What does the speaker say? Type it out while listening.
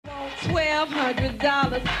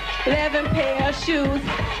$1,200, 11 pair of shoes,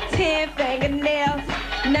 10 fingernails,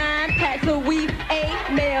 9 packs of weave,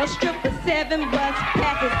 8 nails, strip for $7,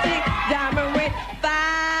 pack of 6 diamond rings,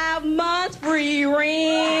 5 months free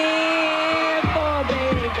rent, 4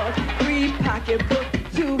 bagels, 3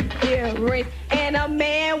 pocketbooks, 2 earrings, and a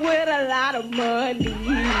man with a lot of money.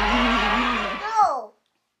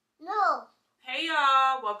 No. Hey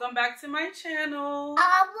y'all, welcome back to my channel.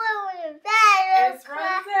 It's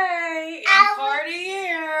Rosé and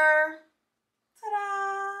Cartier.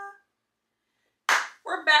 Ta-da!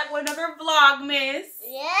 We're back with another Vlogmas.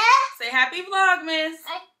 Yeah? Say happy Vlogmas.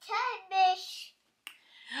 I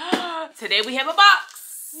can't. Today we have a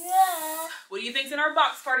box. Yeah. What do you think's in our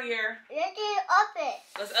box, Cartier? Let's open.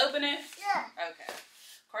 Let's open it? Yeah. Okay.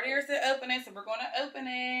 Cartier said open it, so we're going to open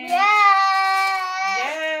it. Yeah.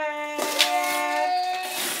 Yay!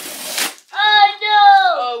 Oh no!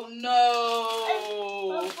 Oh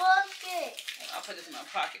no! My pocket. I'll put this in my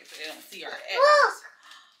pocket so they don't see our Look! eggs.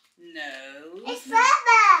 No. It's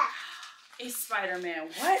Batman! It's Spider-Man.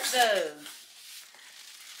 What the?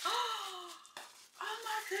 Oh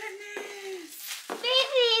my goodness.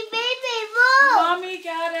 Baby, look! Mommy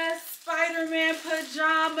got us Spider-Man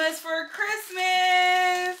pajamas for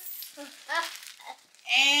Christmas.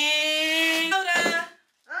 And soda.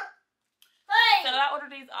 Hey! So I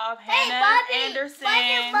ordered these off Hey, Hannah Bobby!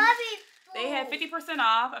 Anderson. Bobby! They had 50%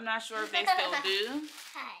 off. I'm not sure if they still do.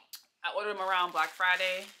 Hi. I ordered them around Black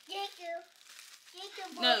Friday. Thank you. Thank you,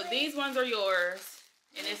 Bobby. No, these ones are yours.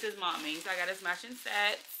 And this is Mommy's. I got his matching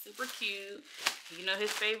set. Super cute. You know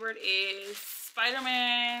his favorite is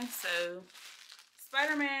Spider-Man. So,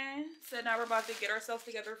 Spider-Man. So now we're about to get ourselves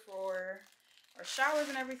together for our showers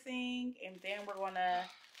and everything. And then we're going to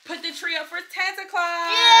put the tree up for Santa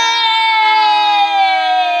Claus. Yeah!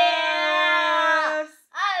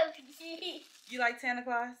 Oh, You like Santa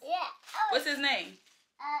Claus? yeah. Oh. What's his name?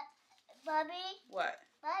 Bobby. What?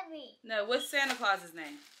 Bobby. No, what's Santa Claus's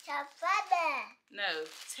name? Batman. No,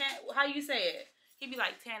 how you say it? He be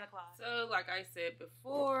like Santa Claus. So, like I said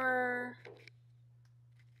before,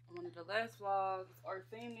 on one of the last vlogs, our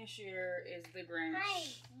theme this year is the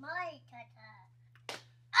Grinch. My tata.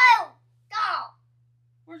 Oh, go.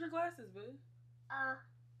 Where's your glasses, boo? I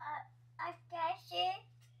can't see.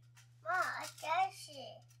 Ma, I can't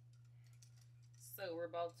see. So we're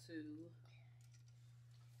about to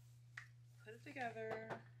put it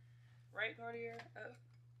together. Right, Cartier? Oh,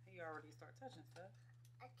 he already started touching stuff.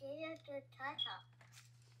 I didn't do tata.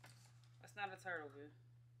 That's not a turtle, boo.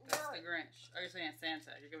 That's the Grinch. Are you saying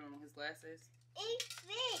Santa? You're giving him his glasses? It's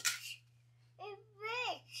rich. It's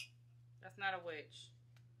rich. That's not a witch.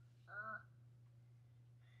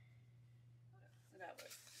 That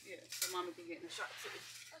way. Yeah, so Mama can get in the shot too.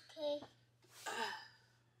 Okay.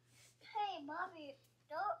 Hey, Mommy,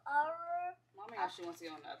 don't order. Mommy actually wants to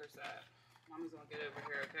get on the other side. Mommy's gonna get over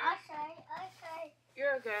here, okay? Okay.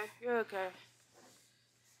 You're okay. You're okay.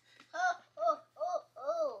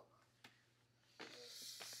 Oh.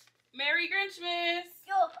 Merry Grinchmas!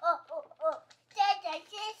 Oh.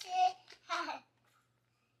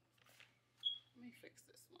 Let me fix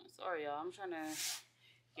this one. Sorry, y'all. I'm trying to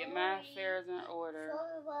get my affairs in order.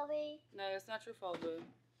 Sorry, Mommy. No, it's not your fault, boo.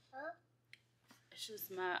 Huh? It's just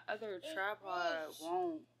my other tripod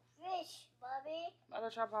won't. Fish, Mommy. My other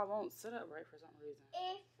tripod won't sit up right for some reason.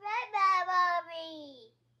 It's Batman,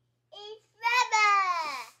 Mommy. It's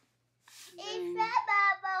Batman. It's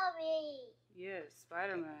Batman, Mommy. Yeah,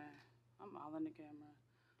 Spider-Man. I'm all in the camera. I'm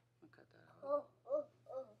gonna cut that out. Oh.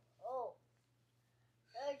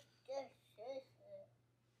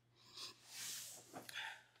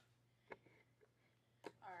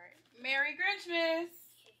 Alright. Merry Grinchmas!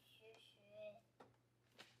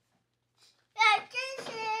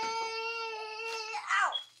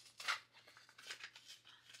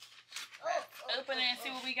 Open it and see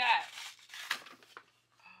what we got.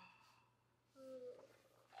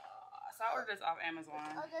 So I ordered this off Amazon.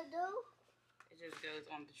 It just goes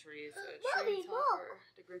on the tree. It's a tree topper.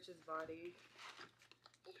 The Grinch's body.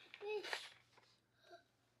 It's fish.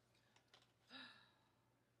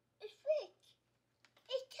 It's fish.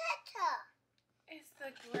 It's Santa. It's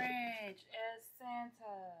the Grinch as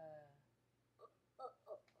Santa.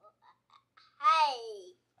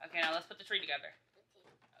 Hey. Okay, now let's put the tree together.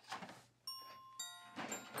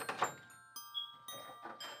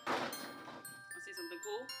 Wanna see something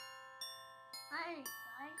cool? Hey,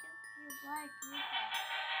 why do you like me?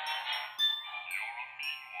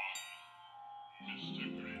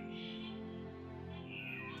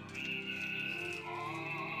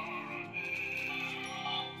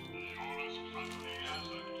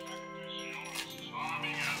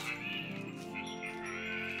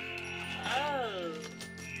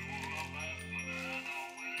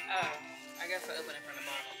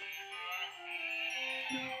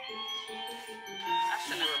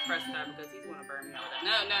 because he's gonna burn me out with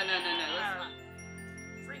that. No. Let's not.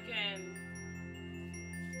 Freaking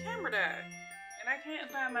camera died, and I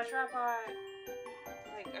can't find my tripod.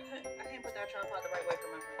 Like I can't put that tripod the right way for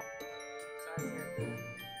my phone. So I just have to.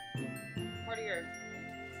 Part of your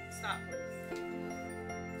stop, please.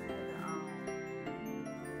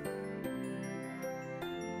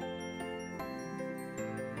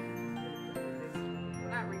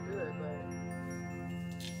 Not really good, but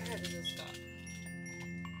I had to just stop.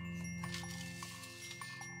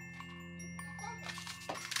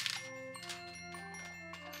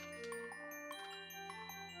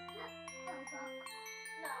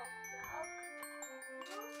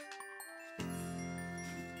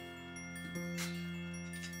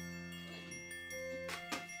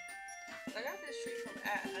 I got this treat from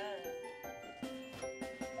at home.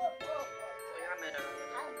 Wait, I met her.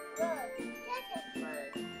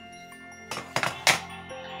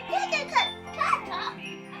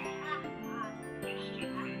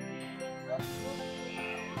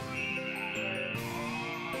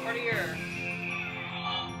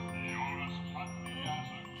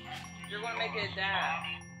 You're gonna make it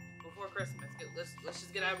die before Christmas. Let's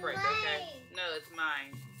just get our break, okay? No, it's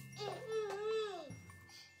mine.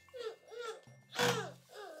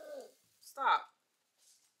 Stop.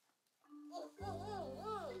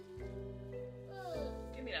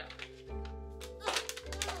 Give me that.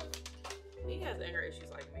 He has anger issues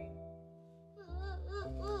like me.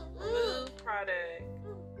 Remove product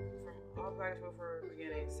from all package before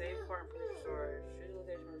beginning. Save carton from your storage. Shoot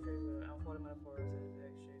location for treatment. Unfolded metaphors and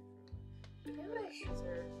exchange from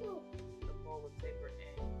insert the ball with paper in.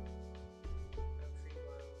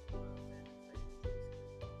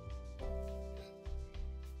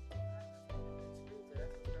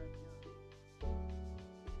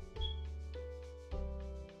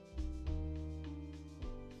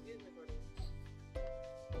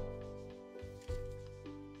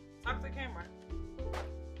 Talk to the camera.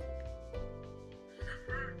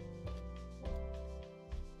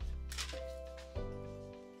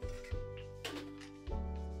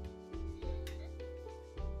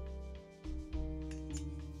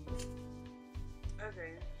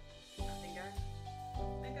 Okay. I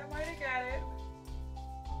think I might have got it.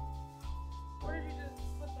 Where did you just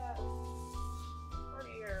put that?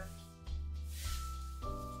 Right here. I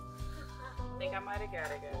think I might have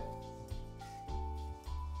got it, guys.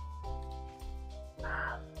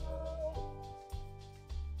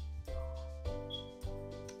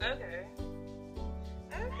 Okay.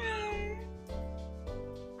 Okay.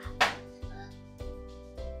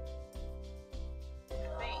 I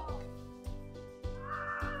think.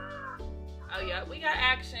 Oh yeah, we got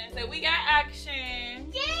action. So we got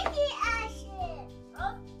action.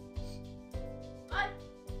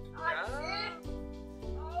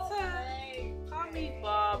 Call me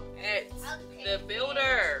Bob at the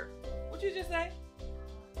builder. What'd you just say?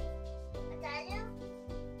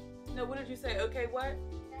 No, what did you say? Okay, what?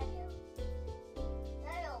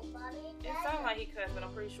 It sounded like he cussed, but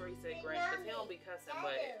I'm pretty sure he said Grinch because he don't be cussing,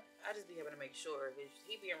 but I just be having to make sure because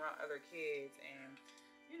he be around other kids and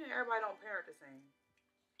you know everybody don't parent the same.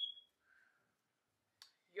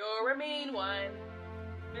 You're a mean one,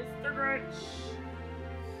 Mr. Grinch.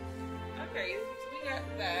 Okay, so we got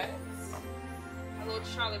that. A little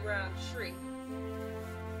Charlie Brown tree.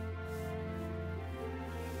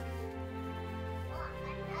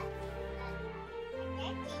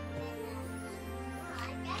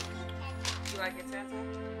 You like it, Santa?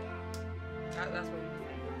 That's what you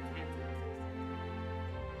think.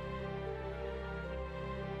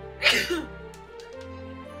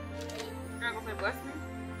 You're not gonna say bless me?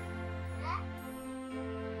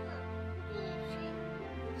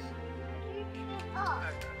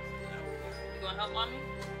 Okay. You gonna help mommy?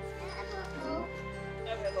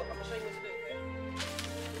 Okay, look, I'm gonna show you what to do, okay?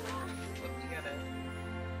 Look, you gotta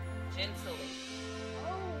gently.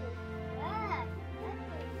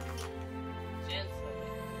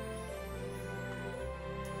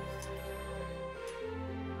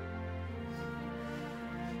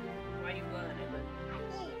 Why you blowing it?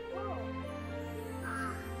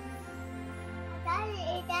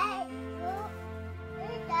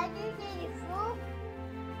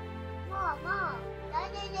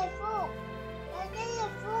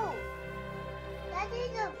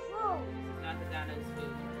 Not the Dino's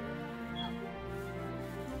food.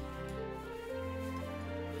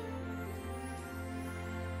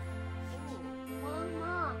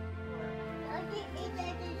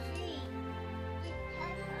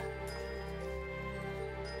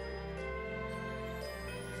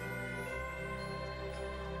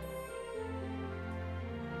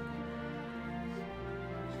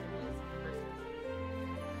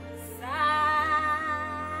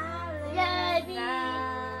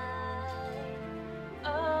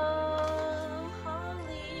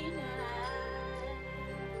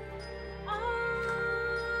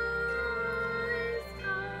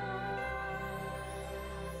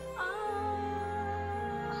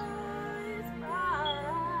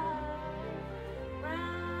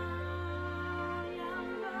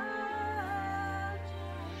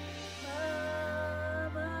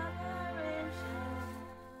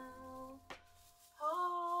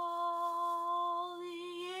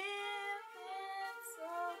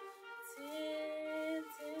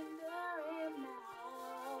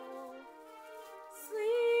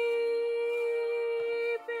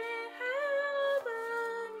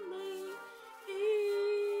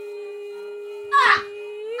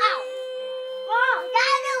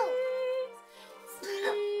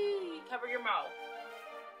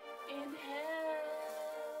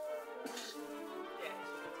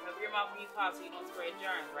 you pop so you don't spread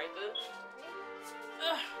germs, right, boo?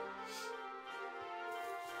 Ugh.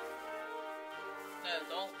 No,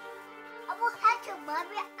 don't. I will help you,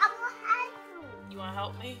 mommy. I will help you. You want to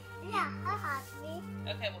help me? Yeah, help me.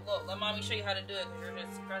 Okay, well, look. Let mommy show you how to do it because you're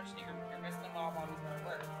just scrunched. You're missing them all. Mommy's going to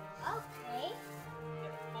work. Okay. You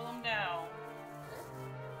have to pull them down.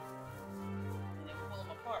 And then pull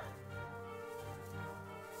them apart.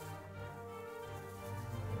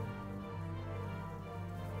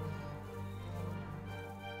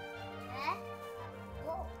 Okay.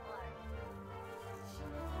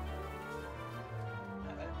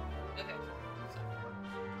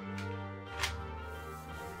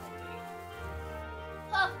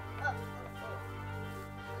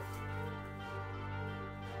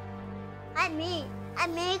 I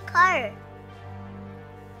made car.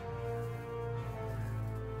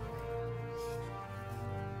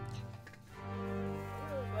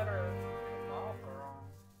 Better ball, girl.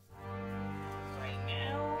 Right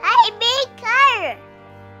now. I made car.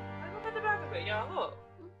 Look at the back of it, y'all. Look.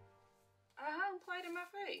 I hung plate in my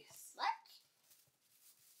face. What?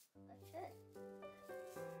 What's it?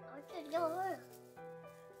 What's it doing?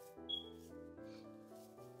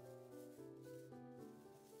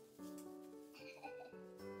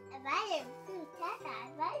 I do Tata.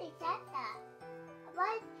 Mommy. Tata.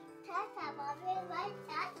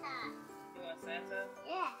 You want Santa?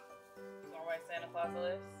 Yeah. You want to write Santa Claus a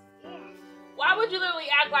list? Yeah. Why would you literally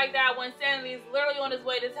act like that when Santa's literally on his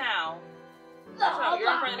way to town? So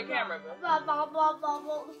you're in front of the camera, bro.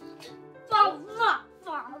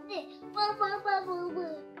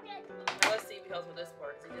 Let's see if he helps with this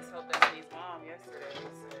part. He just helped Anthony's mom yesterday.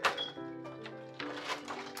 So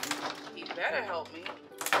he better help me.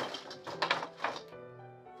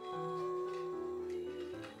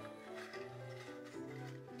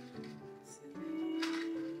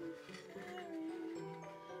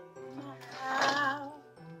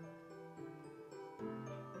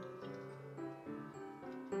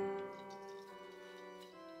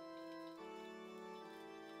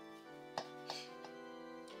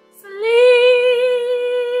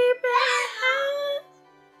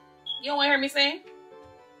 You don't want to hear me sing?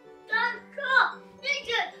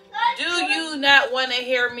 Do you not want to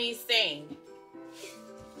hear me sing?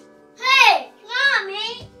 Hey,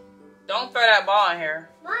 Mommy! Don't throw that ball in here.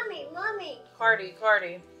 Mommy! Cardi.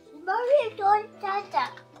 Mommy, don't Tata.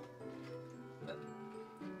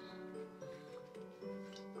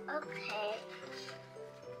 Okay.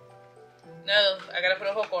 No, I gotta put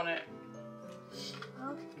a hook on it.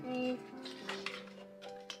 Okay.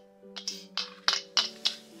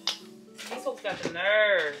 These folks got the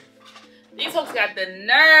nerve. These folks got the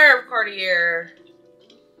nerve, Cartier,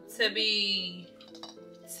 to be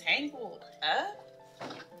tangled up.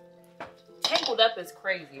 Tangled up is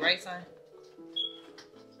crazy, right, son?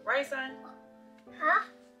 Right, son? Huh?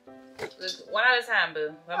 Look, one at a time,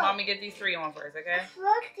 boo. Let mommy get these 3 on first, okay? I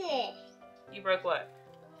broke it. You broke what?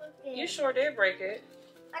 Okay. You sure did break it.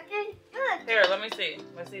 I didn't do it. Here, let me see.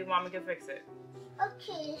 Let's see if mommy can fix it.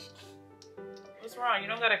 Okay. What's wrong? You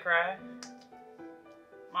don't gotta cry.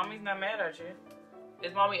 Mommy's not mad at you.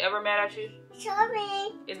 Is mommy ever mad at you?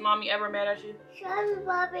 Sorry. Is mommy ever mad at you? Sorry,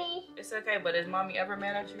 Bobby. It's okay, but is mommy ever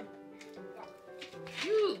mad at you?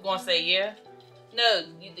 You gonna say yeah? No,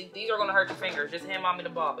 these are gonna hurt your fingers. Just hand mommy the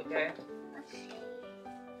ball, okay? Okay.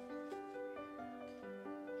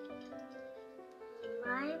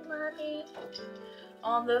 My mommy.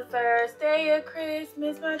 On the first day of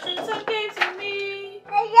Christmas, my son gave to me.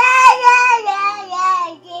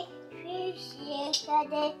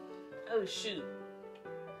 Oh shoot.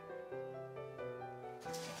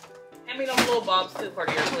 Hand me them little bobs too,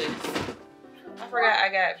 Cartier, please. I forgot I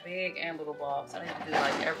got big and little bobs. I need to do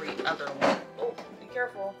like every other one. Oh, be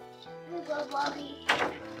careful. Here you go, Bobby.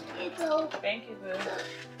 Here you go. Thank you, boo.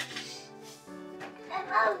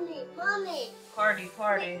 Mommy.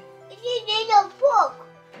 Party. You need a book.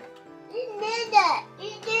 You need that. You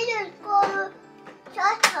need a go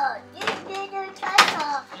Tata. You need a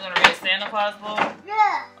Tata. You gonna read Santa Claus book?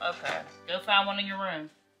 Yeah. Okay. Go find one in your room.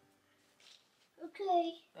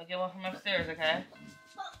 Okay. Go get one from upstairs, okay?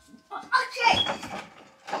 Okay.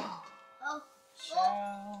 Oh.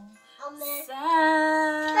 Child. Mommy.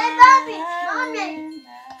 Silent Mommy.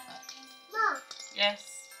 Mom. Yes.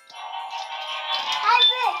 Hi,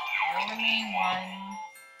 Remaining one.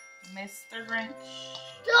 Mr. Grinch.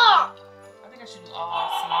 Stop. I think I should do all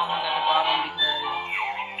small ones at the bottom because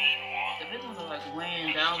the big ones are like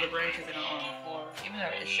weighing down the branches and on the floor. Even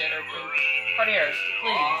though it's shatter-proof. Cartier,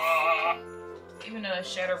 please. Even though it's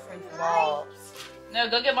shatter-proof bulbs. No,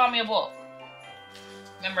 go get mommy a book.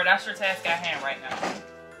 Remember, that's your task at hand right now.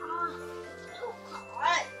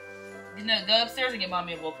 No, go upstairs and get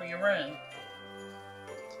mommy a book for your room.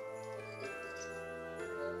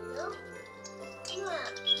 No. Come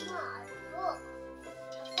on, look.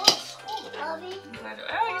 Mommy.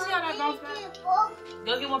 Oh, you see how that bounce back?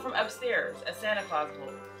 Go get one from upstairs, a Santa Claus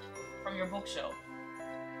book from your bookshelf.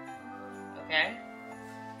 Okay?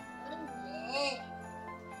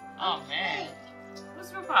 Oh man.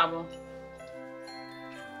 What's your problem?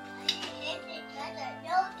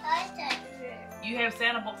 You have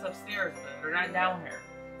Santa books upstairs, but they're not down here.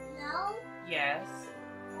 No. Yes.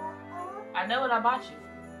 I know what I bought you.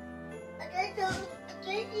 I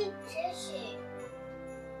didn't kiss it.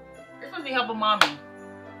 You're supposed to be helping mommy.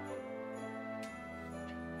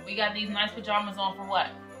 We got these nice pajamas on for what?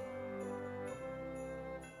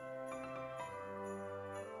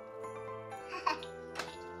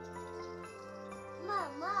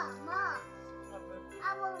 Mom. I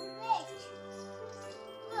will rich.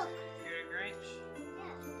 Look. You're a Grinch?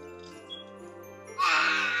 Yeah.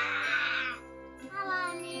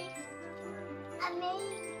 Mommy. I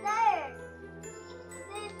made bird. I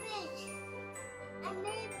made fish. I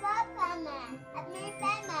made Batman. I made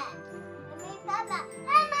Batman. Hi,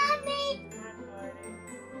 Mommy.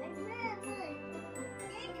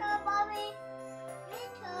 Later, Mommy.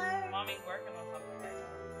 Later. Mommy's working on something right now.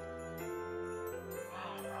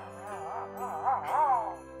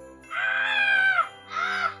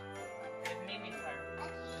 It's Mimi's turn.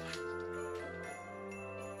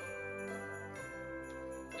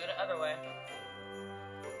 Go the other way.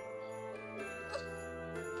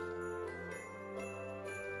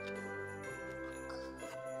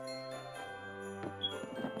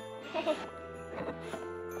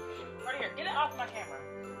 Right here, get it off my camera.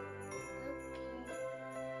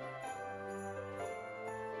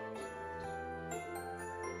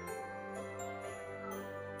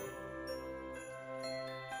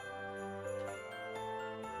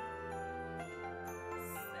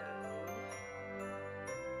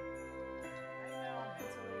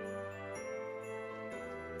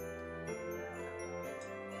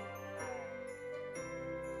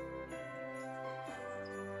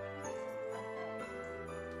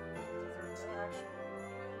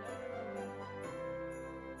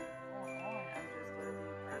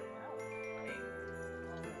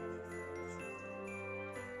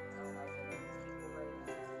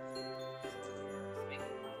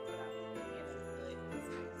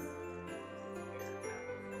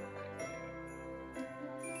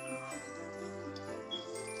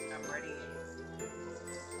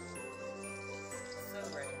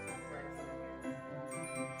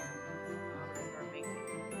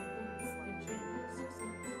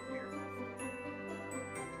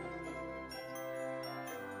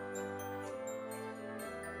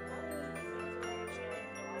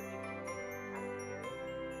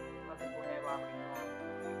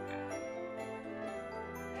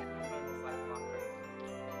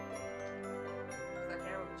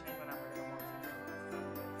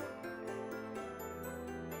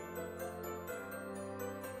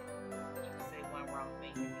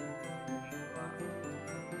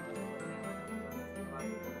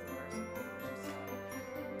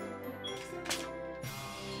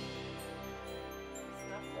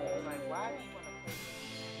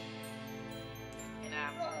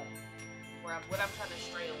 What I'm trying to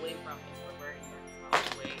stray away from is reverting back to my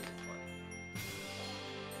old ways.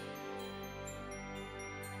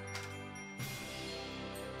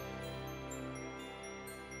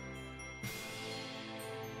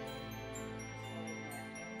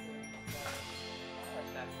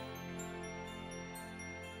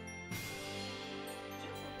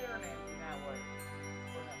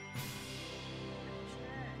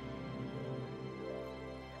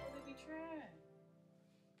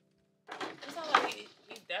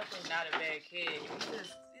 Definitely not a bad kid.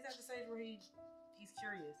 He's at the stage where he's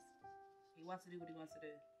curious. He wants to do what he wants to do.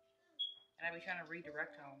 And I be trying to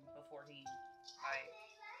redirect him before he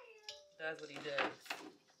does what he does.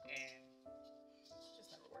 And it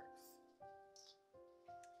just never works.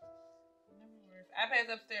 It never works. iPad's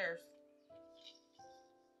upstairs.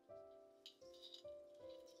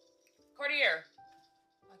 Cordier.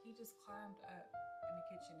 Like he just climbed up in the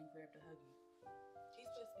kitchen and grabbed a Huggy. He's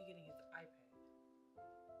supposed to be getting his iPad.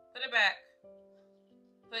 Put it back.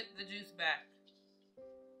 Put the juice back.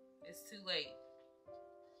 It's too late.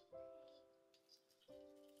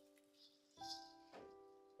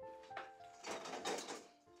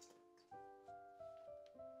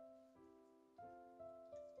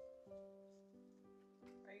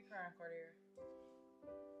 Why are you crying, Cordier?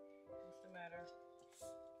 What's the matter?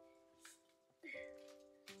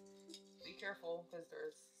 Be careful, because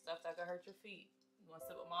there's stuff that could hurt your feet. You want to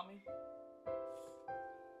sit with mommy?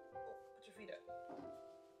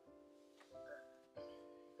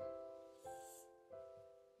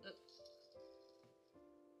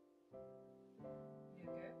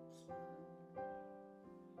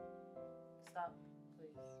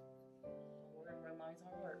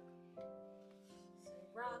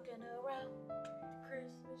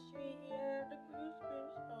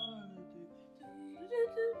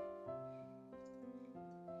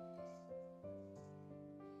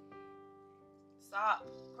 Stop.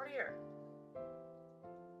 Come here.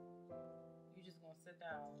 You just gonna sit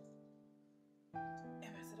down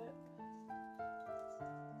and mess it up.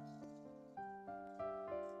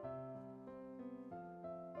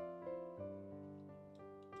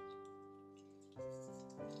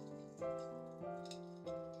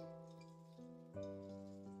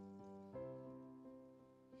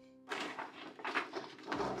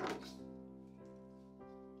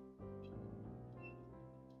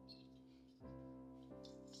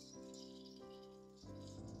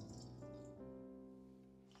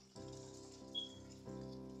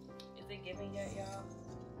 Is it giving yet, y'all?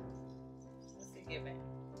 What's it giving?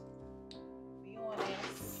 Be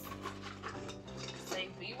honest. Say,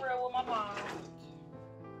 be real with my mom.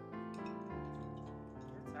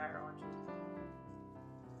 You're tired, aren't you?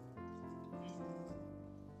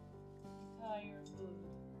 Tired, boo.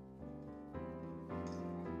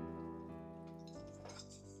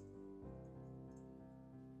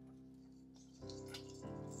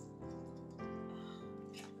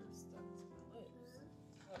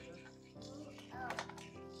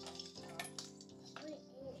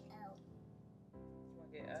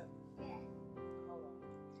 Get up? Yeah. Hold on.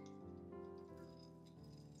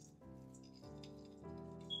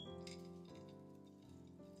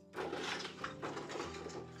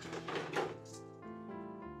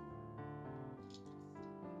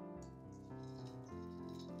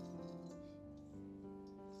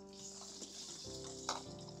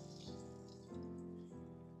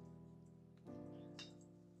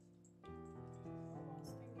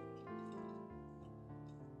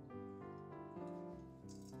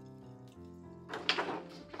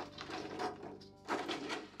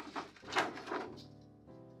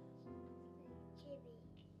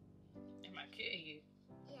 Am I kidding you?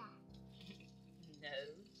 Yeah. No,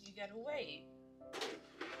 you gotta wait.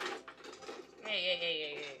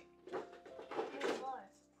 Hey.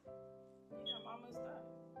 Yeah, I'm almost done.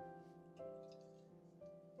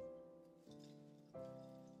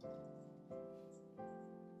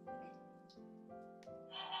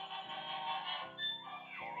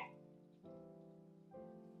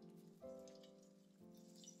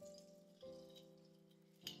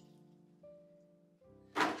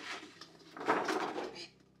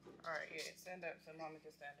 Alright, yeah, stand up so mama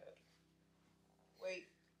can stand up. Wait.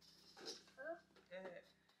 Huh? Go ahead.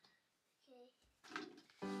 Okay.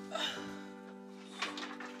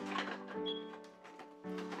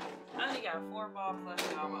 I only got 4 balls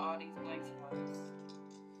left now with all these blank spots.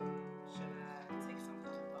 Should I take some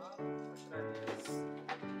from the bottom or should I just...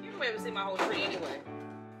 You won't be able to see my whole tree anyway.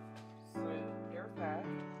 So, there's that.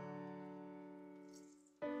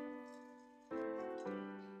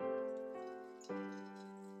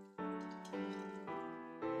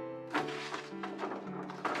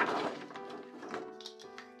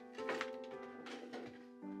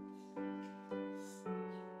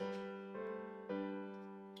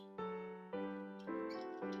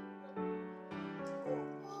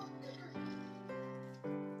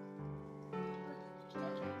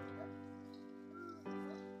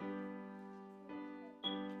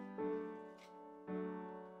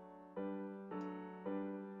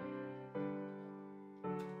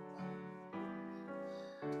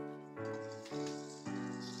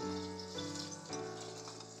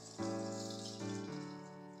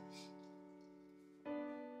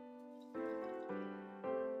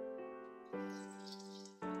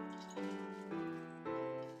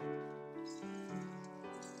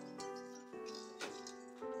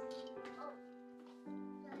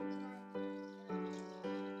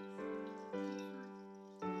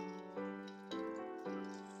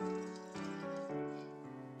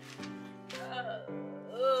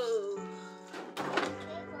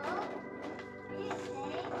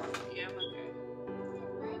 Yeah, I'm okay.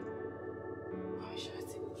 Oh, should I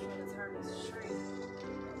take a try to turn this straight?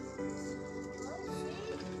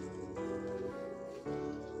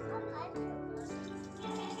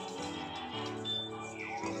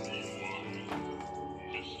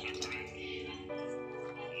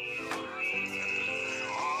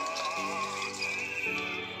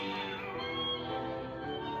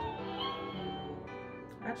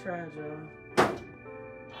 I tried, y'all.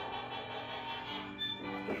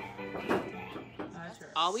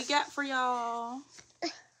 All we got for y'all.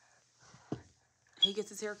 He gets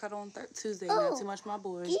his haircut on Tuesday. Not too much, my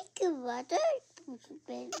boy. Be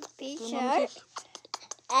sure.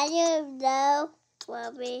 I don't know,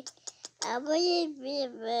 Mommy. I want to be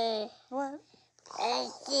a What?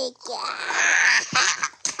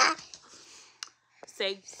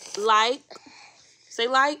 Say like. Say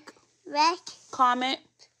like. Right. Comment.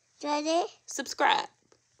 Ready? Subscribe.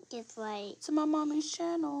 subscribe to my mommy's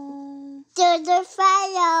channel. to the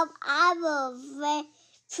final Apple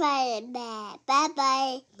Spider-Man.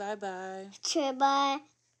 Bye-bye. Bye-bye. To my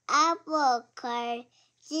Apple card.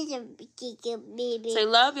 This is a baby. Say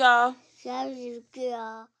love, y'all. Love you,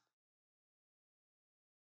 girl.